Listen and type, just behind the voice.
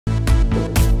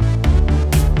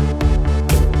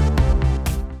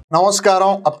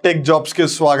నమస్కారం uptake jobs కి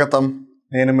స్వాగతం.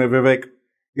 నేను మీ వివేక్.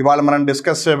 ఇవాళ మనం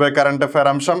డిస్కస్ చేయబోయే కరెంట్ అఫైర్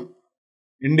అంశం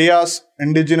India's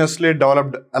indigenously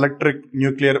developed electric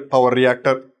nuclear power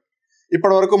reactor.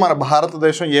 ఇప్పటివరకు మన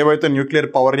భారతదేశం ఏవైతే న్యూక్లియర్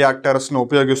పవర్ రియాక్టర్స్ను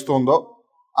ఉపయోగిస్తుందో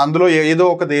అందులో ఏదో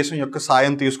ఒక దేశం యొక్క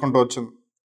సాయం తీసుకుంటూ వచ్చింది.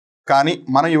 కానీ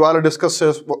మనం ఇవాళ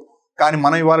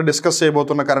డిస్కస్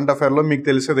చేయబోతున్న కరెంట్ అఫైర్లో మీకు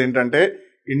తెలిసేది ఏంటంటే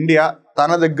ఇండియా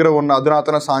తన దగ్గర ఉన్న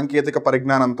అధునాతన సాంకేతిక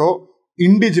పరిజ్ఞానంతో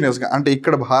ఇండిజినస్గా అంటే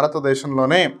ఇక్కడ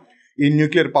భారతదేశంలోనే ఈ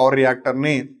న్యూక్లియర్ పవర్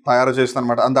రియాక్టర్ని తయారు చేస్తుంది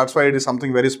అనమాట. And that's why it is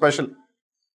something very special.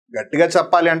 గట్టిగా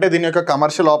చెప్పాలి అంటే దీని యొక్క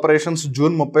కమర్షియల్ ఆపరేషన్స్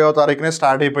జూన్ 30వ తారీఖునే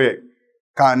స్టార్ట్ అయిపోయాయి.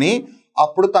 కానీ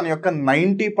అప్పుడు తన యొక్క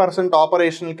 90%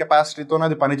 ఆపరేషనల్ కెపాసిటీతోనే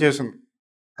అది పనిచేసింది.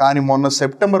 కానీ మొన్న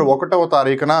సెప్టెంబర్ 1వ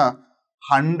తారీఖున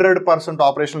 100%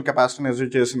 ఆపరేషనల్ కెపాసిటీని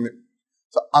అచీవ్ చేసింది.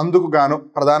 సో అందుకు గాను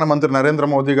ప్రధానమంత్రి నరేంద్ర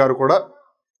మోదీ గారు కూడా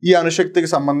ఈ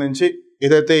అణుశక్తికి సంబంధించి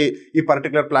ఏదైతే ఈ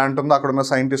పర్టికులర్ ప్లాంట్ ఉందో అక్కడ ఉన్న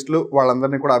సైంటిస్టులు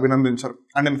వాళ్ళందరినీ కూడా అభినందించారు.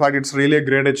 And in fact it's really a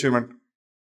great achievement.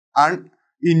 And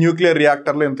ఈ న్యూక్లియర్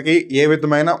రియాక్టర్లు ఇంతకీ ఏ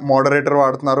విధమైన మోడరేటర్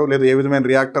వాడుతున్నారు లేదా ఏ విధమైన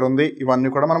రియాక్టర్ ఉంది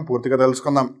ఇవన్నీ కూడా మనం పూర్తిగా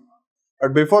తెలుసుకుందాం.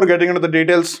 But before getting in to the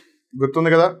details,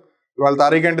 గుర్తుంది కదా ఇవాళ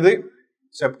తారీఖు ఏంటిది?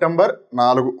 September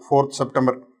 4th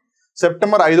September.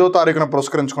 సెప్టెంబర్ 5వ తారీఖున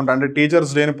పురస్కరించుకుంటూ అంటే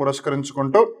టీచర్స్ డేని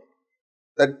పురస్కరించుకుంటూ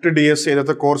TET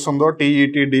ఏదైతే కోర్స్ ఉందో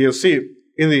TET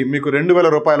ఇది మీకు 2000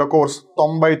 రూపాయల కోర్స్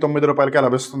 99 రూపాయలకే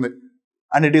లభిస్తుంది.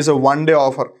 And it is a 1 day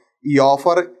offer. ఈ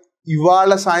ఆఫర్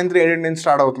ఇవాళ సాయంత్రం 7 నుంచి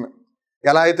స్టార్ట్ అవుతుంది.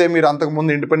 ఎలా అయితే మీరు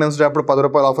అంతకుముందు ఇండిపెండెన్స్ డే అప్పుడు 10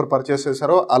 రూపాయల ఆఫర్ పర్చేస్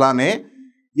చేశారో అలానే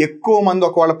ఎక్కువ మంది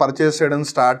ఒకవేళ పర్చేస్ చేయడం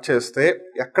స్టార్ట్ చేస్తే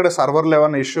ఎక్కడ సర్వర్లో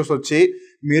ఏమైనా ఇష్యూస్ వచ్చి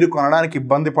మీరు కొనడానికి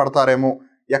ఇబ్బంది పడతారేమో,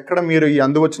 ఎక్కడ మీరు ఈ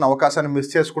అందువచ్చిన అవకాశాన్ని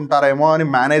మిస్ చేసుకుంటారేమో అని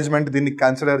మేనేజ్మెంట్ దీన్ని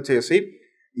కన్సిడర్ చేసి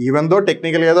ఈవెన్ దో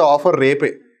టెక్నికల్గా ఏదో ఆఫర్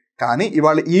రేపే కానీ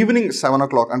ఇవాళ ఈవినింగ్ 7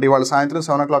 o'clock అంటే ఇవాళ సాయంత్రం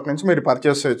 7 o'clock నుంచి మీరు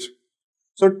పర్చేస్ చేయొచ్చు.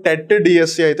 సో TET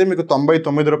అయితే మీకు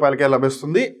 99 రూపాయలకే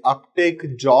లభిస్తుంది అప్టేక్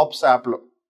జాబ్స్ యాప్లో.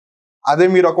 అదే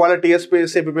మీరు ఒకవేళ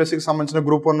TSPSC APPSCకి సంబంధించిన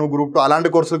గ్రూప్ 1 గ్రూప్ 2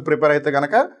 అలాంటి కోర్సులకు ప్రిపేర్ అయితే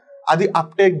కనుక అది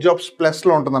అప్టేక్ జాబ్స్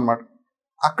ప్లస్లో ఉంటుందన్నమాట.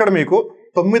 అక్కడ మీకు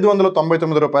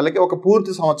 999 రూపాయలకి ఒక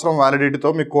పూర్తి సంవత్సరం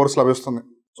వ్యాలిడిటీతో మీకు కోర్సు లభిస్తుంది.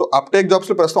 సో అప్టేక్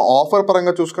జాబ్స్లో ప్రస్తుతం ఆఫర్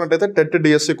పరంగా చూసుకున్నట్టయితే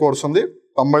TET కోర్స్ ఉంది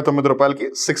 99 రూపాయలకి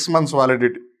 6 months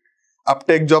వ్యాలిడిటీ.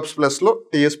 అప్టేక్ జాబ్స్ ప్లస్లో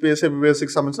TSPSC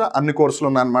APPSCకి సంబంధించిన అన్ని కోర్సులు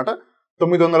ఉన్నాయన్నమాట.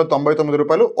 999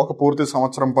 రూపాయలు ఒక పూర్తి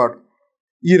సంవత్సరం పాటు.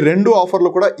 ఈ 2 ఆఫర్లు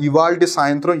కూడా ఇవాల్టి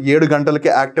సాయంత్రం 7 గంటలకి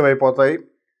యాక్టివ్ అయిపోతాయి.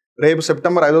 రేపు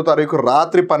సెప్టెంబర్ 5వ తారీఖు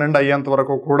రాత్రి 12 అయ్యేంత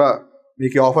వరకు కూడా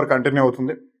మీకు ఈ ఆఫర్ కంటిన్యూ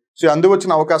అవుతుంది. సో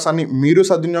అందువచ్చిన అవకాశాన్ని మీరు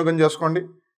సద్వినియోగం చేసుకోండి.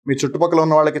 మీ చుట్టుపక్కల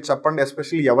ఉన్న వాళ్ళకి చెప్పండి.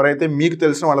 ఎస్పెషల్లీ ఎవరైతే మీకు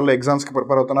తెలిసిన వాళ్ళలో ఎగ్జామ్స్కి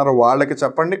ప్రిపేర్ అవుతున్నారో వాళ్ళకి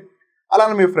చెప్పండి.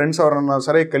 అలానే మీ ఫ్రెండ్స్ ఎవరైనా ఉన్నా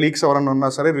సరే, కలీగ్స్ ఎవరైనా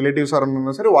ఉన్నా సరే, రిలేటివ్స్ ఎవరైనా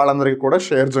ఉన్నా సరే వాళ్ళందరికీ కూడా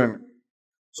షేర్ చేయండి.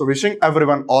 So wishing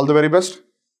everyone all the very best.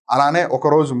 అలానే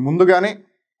ఒకరోజు ముందుగానే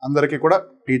అందరికీ కూడా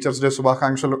టీచర్స్ డే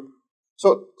శుభాకాంక్షలు. So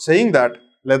saying that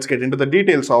let's get in to the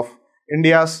details of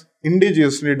India's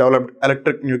ఇండిజియస్లీ developed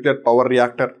electric nuclear power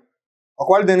reactor.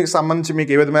 ఒకవేళ దీనికి సంబంధించి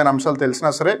మీకు ఏ విధమైన అంశాలు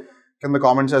తెలిసినా సరే కింద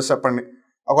కామెంట్ చేసి చెప్పండి.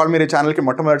 ఒకవేళ మీరు ఈ ఛానల్కి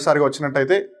మొట్టమొదటిసారిగా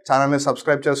వచ్చినట్టయితే ఛానల్ని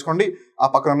సబ్స్క్రైబ్ చేసుకోండి. ఆ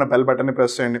పక్కన ఉన్న బెల్ బటన్ని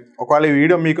ప్రెస్ చేయండి. ఒకవేళ ఈ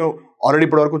వీడియో మీకు ఆల్రెడీ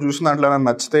ఇప్పటివరకు చూసిన దాంట్లో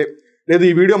నచ్చితే లేదు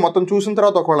ఈ వీడియో మొత్తం చూసిన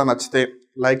తర్వాత ఒకవేళ నచ్చితే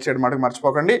లైక్ చేయడం మటుకు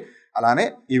మర్చిపోకండి. అలానే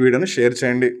ఈ వీడియోని షేర్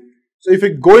చేయండి. So if you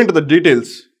go in to the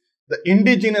details, the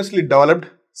indigenously developed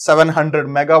 700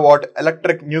 megawatt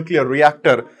electric nuclear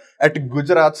reactor at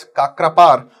గుజరాత్స్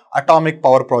కాక్రాపార్ atomic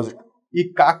power project. ఈ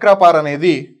కాక్రాపార్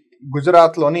అనేది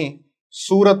గుజరాత్లోని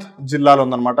సూరత్ జిల్లాలో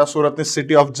ఉందన్నమాట. సూరత్ని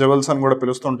సిటీ ఆఫ్ జెవెల్స్ అని కూడా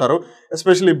పిలుస్తుంటారు.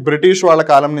 ఎస్పెషల్లీ బ్రిటిష్ వాళ్ళ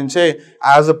కాలం నుంచే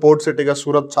యాజ్ అ పోర్ట్ సిటీగా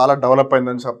సూరత్ చాలా డెవలప్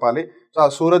అయిందని చెప్పాలి. సో ఆ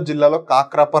సూరత్ జిల్లాలో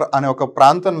కాక్రాపర్ అనే ఒక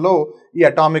ప్రాంతంలో ఈ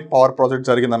అటామిక్ పవర్ ప్రాజెక్ట్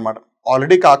జరిగిందనమాట.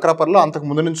 ఆల్రెడీ కాక్రాపర్లో అంతకు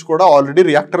ముందు నుంచి కూడా ఆల్రెడీ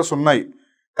రియాక్టర్స్ ఉన్నాయి.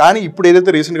 కానీ ఇప్పుడు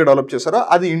ఏదైతే రీసెంట్గా డెవలప్ చేశారో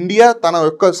అది ఇండియా తన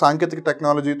యొక్క సాంకేతిక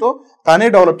టెక్నాలజీతో తనే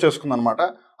డెవలప్ చేసుకుందనమాట.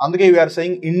 అందుకే వీఆర్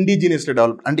సెయింగ్ ఇండిజినియస్లీ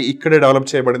డెవలప్ అంటే ఇక్కడే డెవలప్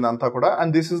చేయబడింది అంతా కూడా.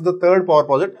 And this is the 3rd power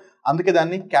project. అందుకే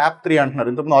దాన్ని CAP 3 అంటున్నారు.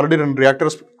 ఇంతకుముందు ఆల్రెడీ 2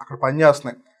 రియాక్టర్స్ అక్కడ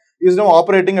పనిచేస్తున్నాయి. Is no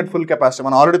operating at full capacity.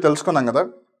 మనం ఆల్రెడీ తెలుసుకున్నాం కదా.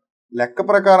 లెక్క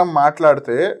ప్రకారం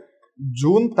మాట్లాడితే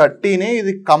June 30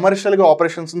 ఇది కమర్షియల్గా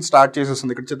ఆపరేషన్స్ స్టార్ట్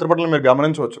చేసేస్తుంది. ఇక్కడ చిత్రపటంలో మీరు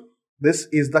గమనించవచ్చు. This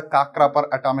is the Kakrapar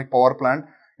atomic power plant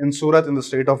in Surat in the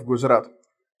state of Gujarat.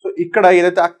 So ఇక్కడ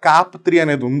ఏదైతే ఆ CAP 3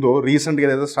 అనేది ఉందో రీసెంట్గా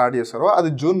ఏదైతే స్టార్ట్ చేశారో అది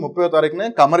జూన్ 30వ తారీఖునే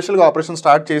కమర్షియల్గా ఆపరేషన్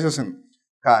స్టార్ట్ చేసేసింది.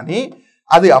 కానీ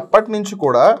అది అప్పటి నుంచి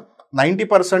కూడా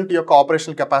 90% యొక్క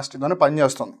ఆపరేషనల్ కెపాసిటీతోనే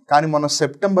పనిచేస్తుంది. కానీ మొన్న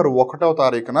సెప్టెంబర్ 1వ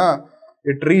తారీఖున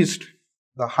it reached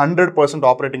the 100%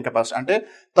 operating capacity. అంటే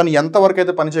తను ఎంతవరకు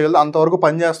అయితే పని చేయగలదో అంతవరకు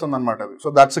పనిచేస్తుంది అనమాట అది. So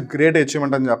that's a great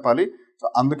achievement అని చెప్పాలి. సో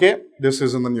అందుకే this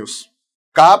is in the news.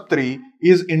 CAP 3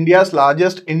 is India's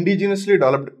largest indigenously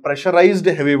developed pressurized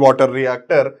heavy water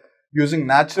reactor using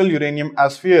natural uranium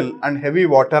as fuel and heavy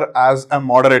water as a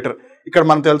moderator. ఇక్కడ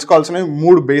మనం తెలుసుకోవాల్సిన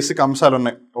 3 basic అంశాలు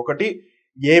ఉన్నాయి. ఒకటి,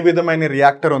 ఏ విధమైన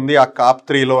రియాక్టర్ ఉంది ఆ కాప్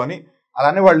 3లో అని,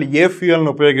 అలానే వాళ్ళు ఏ ఫ్యూయల్ని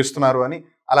ఉపయోగిస్తున్నారు అని,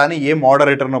 అలానే ఏ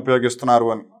మోడరేటర్ని ఉపయోగిస్తున్నారు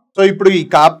అని. సో ఇప్పుడు ఈ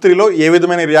కాప్ 3లో ఏ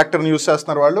విధమైన రియాక్టర్ని యూజ్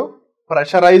చేస్తున్నారు వాళ్ళు?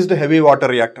 Pressurised heavy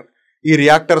water reactor. ఈ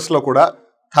రియాక్టర్స్లో కూడా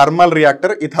థర్మల్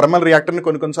రియాక్టర్, ఈ థర్మల్ రియాక్టర్ని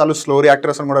కొన్నిసార్లు స్లో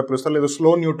రియాక్టర్స్ అని కూడా పిలుస్తారు, లేదా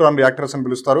స్లో న్యూట్రాన్ రియాక్టర్స్ అని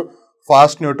పిలుస్తారు,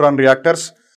 fast neutron reactors,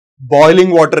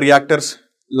 boiling water reactors,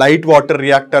 light water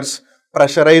reactors,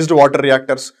 pressurised water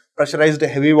reactors, pressurised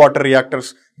heavy water reactors,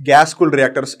 gas cooled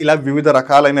reactors, ఇలా వివిధ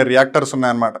రకాలైన రియాక్టర్స్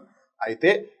ఉన్నాయన్నమాట. అయితే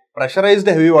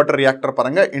ప్రెషరైజ్డ్ హెవీ వాటర్ రియాక్టర్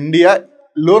పరంగా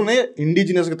ఇండియాలోనే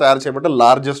ఇండిజినియస్గా తయారు చేయబడ్డ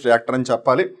లార్జెస్ట్ రియాక్టర్ అని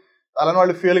చెప్పాలి. అలానే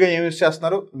వాళ్ళు ఫ్యూయల్గా ఏం యూజ్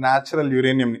చేస్తున్నారు? న్యాచురల్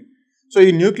యురేనియంని. సో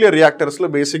ఈ న్యూక్లియర్ రియాక్టర్స్లో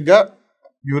బేసిక్గా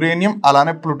యురేనియం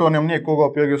అలానే ప్లూటోనియంని ఎక్కువగా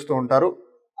ఉపయోగిస్తూ ఉంటారు.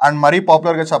 అండ్ మరీ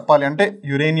పాపులర్గా చెప్పాలి అంటే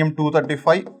యురేనియం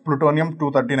 235, ప్లూటోనియం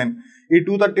 239. ఈ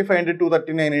 235 ఏంటి,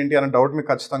 239 ఏంటి అనే డౌట్ మీకు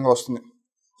ఖచ్చితంగా వస్తుంది.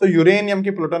 సో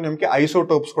యురేనియంకి ప్లూటోనియంకి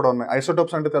ఐసోటోప్స్ కూడా ఉన్నాయి.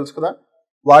 ఐసోటోప్స్ అంటే తెలుసు కదా,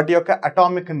 వాటి యొక్క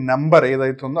అటామిక్ నెంబర్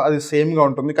ఏదైతే ఉందో అది సేమ్గా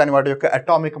ఉంటుంది, కానీ వాటి యొక్క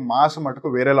అటామిక్ మాస్ మటుకు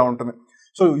వేరేలా ఉంటుంది.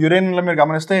 సో యురేనియంలో మీరు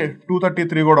గమనిస్తే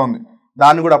 233 కూడా ఉంది,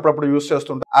 దాన్ని కూడా అప్పుడప్పుడు యూజ్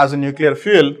చేస్తుంటారు as a nuclear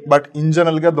fuel. But in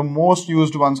జనరల్గా the most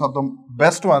used once are the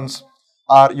best once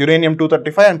are uranium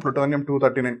 235 and plutonium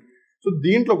 239. So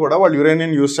దీంట్లో కూడా వాళ్ళు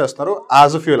యురేనియం యూజ్ చేస్తారు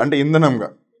యాజ్ అ ఫ్యూయల్, అంటే ఇంధనంగా.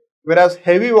 వెరాజ్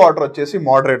హెవీ వాటర్ వచ్చేసి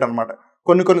మోడరేట్ అనమాట.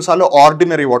 కొన్నిసార్లు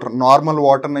ఆర్డినరీ వాటర్, నార్మల్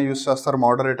వాటర్ని యూజ్ చేస్తారు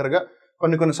మోడరేటర్గా,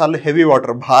 కొన్నిసార్లు హెవీ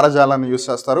వాటర్ భారజాలాన్ని యూజ్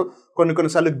చేస్తారు,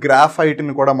 కొన్నిసార్లు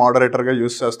గ్రాఫైట్ని కూడా మోడరేటర్గా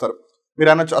యూజ్ చేస్తారు. మీరు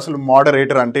అనొచ్చు అసలు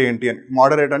మోడరేటర్ అంటే ఏంటి అని.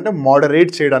 మోడరేటర్ అంటే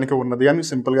మోడరేట్ చేయడానికి ఉన్నది అని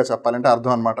సింపుల్గా చెప్పాలంటే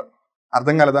అర్థం అనమాట.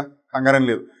 అర్థం కాలేదా? కంగారం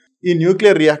లేదు. ఈ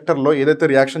న్యూక్లియర్ రియాక్టర్లో ఏదైతే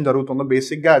రియాక్షన్ జరుగుతుందో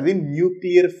బేసిక్గా అది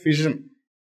nuclear fission,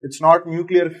 it's not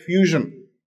nuclear fusion.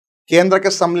 కేంద్రక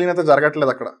సంలీనత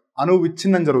జరగట్లేదు అక్కడ, అణువు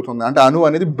విచ్ఛిన్నం జరుగుతుంది. అంటే అణువు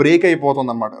అనేది బ్రేక్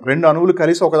అయిపోతుంది అనమాట. 2 అణువులు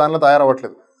కలిసి ఒక దానిలో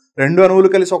తయారవ్వట్లేదు. 2 అణువులు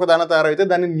కలిసి ఒక దానిలో తయారైతే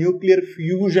దాన్ని న్యూక్లియర్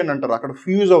ఫ్యూజన్ అంటారు, అక్కడ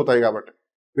ఫ్యూజ్ అవుతాయి కాబట్టి.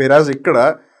 వేరాజ్ ఇక్కడ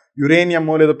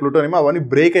యురేనియమో లేదా ప్లూటోనియమో అవన్నీ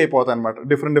బ్రేక్ అయిపోతాయి అనమాట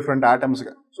different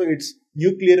ఆటమ్స్గా. So it's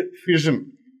nuclear fusion.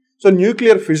 So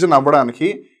nuclear fusion అవ్వడానికి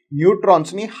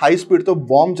న్యూట్రాన్స్ని హై స్పీడ్తో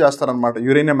బాంబ్ చేస్తారనమాట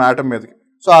యురేనియం ఆటమ్ మీదకి.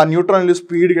 సో ఆ న్యూట్రాన్లు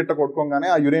స్పీడ్ గిట్ట కొట్టుకోగానే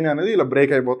ఆ యురేనియం అనేది ఇలా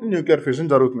బ్రేక్ అయిపోతుంది, న్యూక్లియర్ ఫ్యూజన్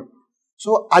జరుగుతుంది.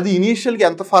 సో అది ఇనీషియల్గా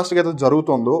ఎంత ఫాస్ట్గా అయితే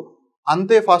జరుగుతుందో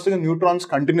అంతే ఫాస్ట్గా న్యూట్రాన్స్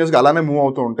కంటిన్యూస్గా అలానే మూవ్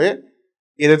అవుతూ ఉంటే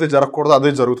ఏదైతే జరగకూడదో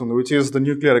అదే జరుగుతుంది, which is the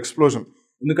nuclear explosion.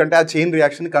 ఎందుకంటే ఆ చైన్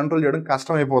రియాక్షన్ని కంట్రోల్ చేయడం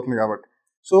కష్టం అయిపోతుంది కాబట్టి.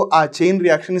 సో ఆ చైన్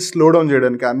రియాక్షన్ని స్లో డౌన్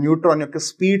చేయడానికి, ఆ న్యూట్రాన్ యొక్క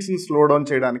స్పీడ్స్ని స్లో డౌన్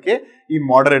చేయడానికే ఈ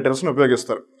మోడరేటర్స్ని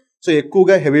ఉపయోగిస్తారు. సో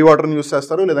ఎక్కువగా హెవీ వాటర్ని యూస్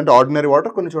చేస్తారు, లేదంటే ఆర్డినరీ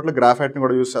వాటర్, కొన్ని చోట్ల గ్రాఫైట్ని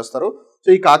కూడా యూస్ చేస్తారు. సో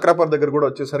ఈ కాక్రాపర్ దగ్గర కూడా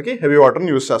వచ్చేసరికి హెవీ వాటర్ని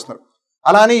యూస్ చేస్తున్నారు.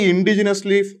 అలానే ఈ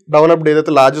ఇండిజినస్లీ డెవలప్డ్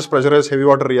ఏదైతే largest pressurise heavy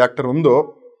water reactor ఉందో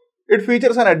it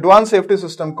features an advance safety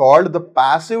system called the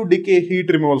passive decay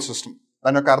heat removal system.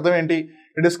 దాని యొక్క అర్థం ఏంటి?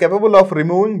 It is capable of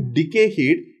removing decay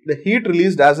heat, the heat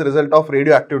released as a result of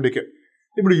radio active decay.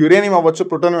 ఇప్పుడు uranium అవ్వచ్చు,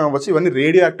 plutonium అవ్వచ్చు, ఇవన్నీ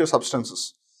radio active substances.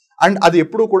 And అది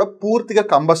ఎప్పుడు కూడా పూర్తిగా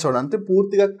కంబస్ట్ అవ్వడం, అంటే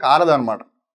పూర్తిగా కాలదనమాట.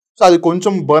 సో అది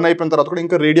కొంచెం బర్న్ అయిపోయిన తర్వాత కూడా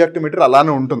ఇంకా రేడియో యాక్టివ్ మెటీరియల్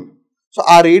అలానే ఉంటుంది. సో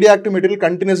ఆ రేడియో యాక్టివ్ మెటీరియల్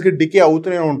కంటిన్యూస్గా డికే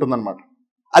అవుతూనే ఉంటుంది అనమాట.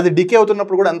 అది డికే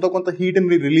అవుతున్నప్పుడు కూడా ఎంతో కొంత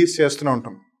హీట్ని రిలీజ్ చేస్తూనే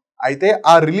ఉంటుంది. అయితే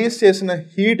ఆ రిలీజ్ చేసిన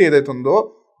హీట్ ఏదైతే ఉందో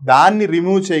దాన్ని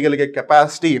రిమూవ్ చేయగలిగే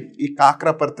కెపాసిటీ ఈ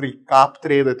కాక్రాపర్ 3 కాప్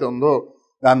 3 ఏదైతే ఉందో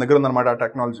దాని దగ్గర ఉందన్నమాట ఆ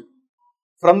technology.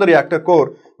 From the reactor core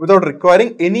without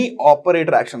requiring any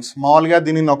operator actions. మామూలుగా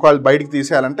దీనిని ఒకవేళ బయటికి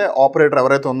తీసేయాలంటే ఆపరేటర్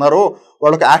ఎవరైతే ఉన్నారో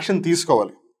వాళ్ళకి యాక్షన్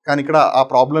తీసుకోవాలి, కానీ ఇక్కడ ఆ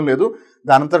ప్రాబ్లం లేదు,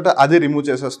 దానంతటా అదే రిమూవ్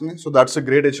చేసేస్తుంది. So that's a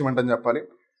great achievement అని చెప్పాలి.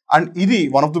 అండ్ ఇది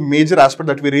one of the major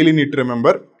aspect that we really need to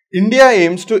remember. India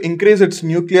aims to increase its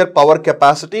nuclear power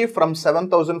capacity from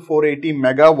 7,480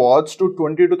 megawatts to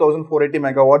 22,480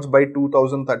 megawatts by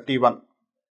 2031.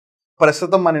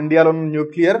 ప్రస్తుతం మన ఇండియాలో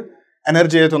nuclear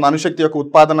energy అయితే ఉంది, అణుశక్తి యొక్క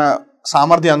ఉత్పాదన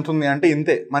సామర్థ్యం ఎంత ఉంది అంటే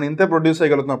ఇంతే ప్రొడ్యూస్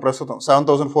చేయగలుగుతున్నాం ప్రస్తుతం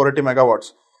 7,480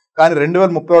 మెగావాట్స్. కానీ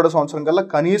 2031 సంవత్సరం కల్లా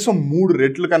కనీసం 3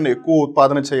 రెట్ల కన్నా ఎక్కువ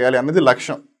ఉత్పాదన చేయాలి అన్నది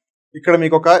లక్ష్యం. ఇక్కడ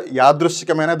మీకు ఒక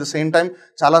యాదృశ్చికమైన అట్ ద సేమ్ టైం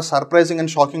చాలా సర్ప్రైజింగ్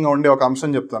అండ్ షాకింగ్గా ఉండే ఒక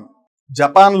అంశం చెప్తాను.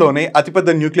 జపాన్లోనే అతిపెద్ద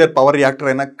న్యూక్లియర్ పవర్ రియాక్టర్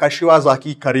అయిన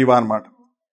కషివాజాకి కరీవా అనమాట.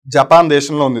 జపాన్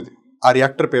దేశంలో ఉంది ఇది. ఆ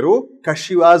రియాక్టర్ పేరు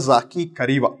కషివాజాకి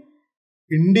కరీవా.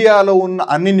 ఇండియాలో ఉన్న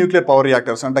అన్ని న్యూక్లియర్ పవర్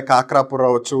రియాక్టర్స్ అంటే కాక్రాపూర్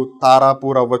అవ్వచ్చు,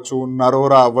 తారాపూర్ అవ్వచ్చు,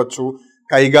 నరోరా అవ్వచ్చు,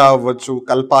 కైగా అవ్వచ్చు,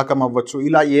 కల్పాకం అవ్వచ్చు,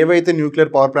 ఇలా ఏవైతే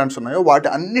న్యూక్లియర్ పవర్ ప్లాంట్స్ ఉన్నాయో వాటి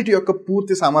అన్నిటి యొక్క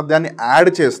పూర్తి సామర్థ్యాన్ని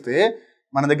యాడ్ చేస్తే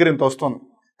మన దగ్గర ఇంత వస్తుంది.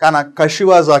 కానీ ఆ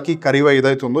కషివాజాకి కరీవా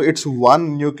ఏదైతే ఉందో ఇట్స్ 1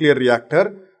 న్యూక్లియర్ రియాక్టర్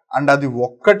అండ్ అది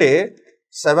ఒక్కటే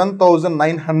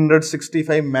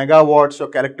 7,965 మెగావాట్స్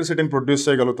యొక్క ఎలక్ట్రిసిటీని ప్రొడ్యూస్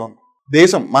చేయగలుగుతుంది.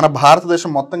 దేశం మన భారతదేశం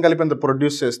మొత్తం కలిపి ఇంత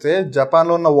ప్రొడ్యూస్ చేస్తే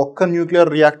జపాన్లో ఉన్న ఒక్క న్యూక్లియర్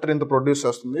రియాక్టర్ ఇంత ప్రొడ్యూస్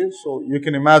చేస్తుంది. So you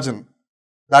can imagine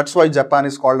that's why Japan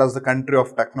is called as the country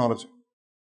of technology.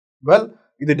 Well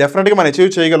ఇది డెఫినెట్గా మనం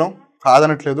అచీవ్ చేయగలం.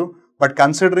 కాదనట్లేదు, but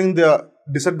considering the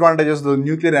disadvantages the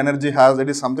nuclear energy has,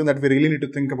 it is something that we really need to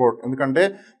think about. ఎందుకంటే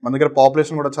మన దగ్గర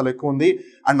population కూడా చాలా ఎక్కువ ఉంది,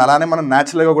 అండ్ అలానే మనం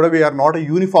న్యాచురల్గా కూడా we are not a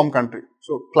uniform country.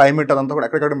 So climate అదంతా కూడా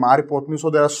ఎక్కడికక్కడ మారిపోతుంది. So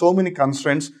there are so many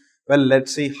constraints. Well,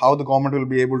 let's see how the government will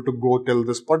be able to go till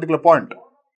this particular point.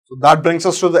 So that brings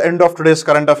us to the end of today's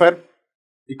current affair.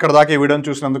 ఇక్కడ దాకా ఈ వీడియోని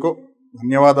చూసినందుకు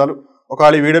ధన్యవాదాలు.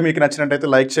 ఒకవేళ ఈ video మీకు నచ్చినట్టయితే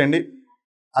లైక్ చేయండి,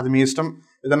 అది మీ ఇష్టం.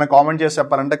 ఏదైనా కామెంట్ చేసి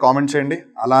చెప్పాలంటే కామెంట్ చేయండి.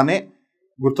 అలానే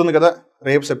గుర్తుంది కదా,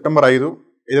 రేపు సెప్టెంబర్ 5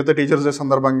 ఏదైతే టీచర్స్ డే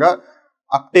సందర్భంగా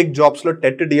అప్టేక్ జాబ్స్లో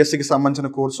టెట్ డిఎస్సికి సంబంధించిన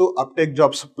కోర్సు, అప్టేక్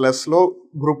జాబ్స్ ప్లస్లో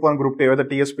గ్రూప్ 1 గ్రూప్ 2 ఏవైతే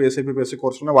టీఎస్పీఎస్సీ ఏపీఎస్సీ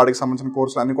కోర్సులు ఉన్నాయి వాటికి సంబంధించిన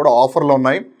కోర్సులు అన్ని కూడా ఆఫర్లో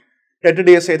ఉన్నాయి. టెట్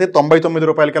డిఎస్సీ అయితే 99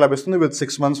 రూపాయలకి లభిస్తుంది with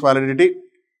 6 months validity.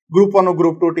 Group 1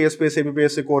 group 2 TSPSC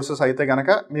APSC courses అయితే కనుక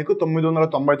మీకు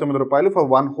 999 రూపాయలు ఫర్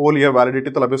 1 whole year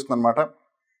వ్యాలిడిటీతో లభిస్తుంది అనమాట.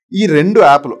 ఈ 2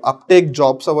 యాప్లు అప్టేక్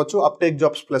జాబ్స్ అవ్వచ్చు, అప్టేక్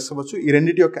జాబ్స్ ప్లస్ అవ్వచ్చు, ఈ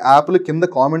రెండింటి యొక్క యాప్లు కింద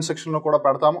కామెంట్ సెక్షన్లో కూడా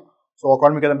పెడతాము. సో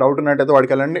ఒకవేళ మీకు ఏదైనా డౌట్ ఉన్నట్టయితే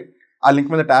వాడికి వెళ్ళండి, ఆ లింక్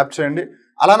మీద ట్యాప్ చేయండి.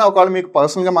 అలానే ఒకవేళ మీకు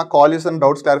పర్సనల్గా మాకు కాల్ చేసి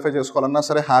డౌట్స్ క్లారిఫై చేసుకోవాలన్నా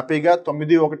సరే హ్యాపీగా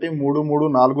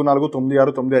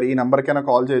 9133396996 ఈ నెంబర్కైనా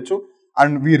కాల్ చేయొచ్చు.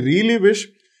 అండ్ వీ రియలీ విష్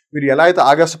మీరు ఎలా అయితే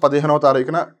ఆగస్టు 15వ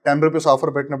తారీఖున 10 రూపీస్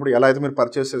ఆఫర్ పెట్టినప్పుడు ఎలా అయితే మీరు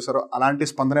పర్చేస్ చేశారో అలాంటి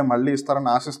స్పందనే మళ్ళీ ఇస్తారని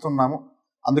ఆశిస్తున్నాము.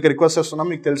 అందుకే రిక్వెస్ట్ చేస్తున్నాం,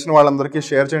 మీకు తెలిసిన వాళ్ళందరికీ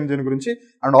షేర్ చేయండి దీని గురించి.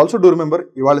 అండ్ ఆల్సో డూ రిమెంబర్,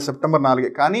 ఇవాళ సెప్టెంబర్ 4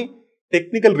 కానీ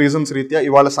టెక్నికల్ రీజన్స్ రీత్యా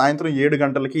ఇవాళ సాయంత్రం 7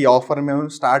 గంటలకి ఈ ఆఫర్ మేము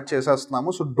start చేసేస్తున్నాము.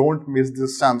 So don't miss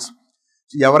this chance.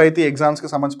 ఎవరైతే ఎగ్జామ్స్కి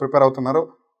సంబంధించి ప్రిపేర్ అవుతున్నారో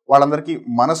వాళ్ళందరికీ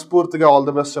మనస్ఫూర్తిగా ఆల్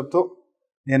ది బెస్ట్ చెప్తూ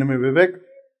నేను మీ వివేక్.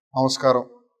 నమస్కారం.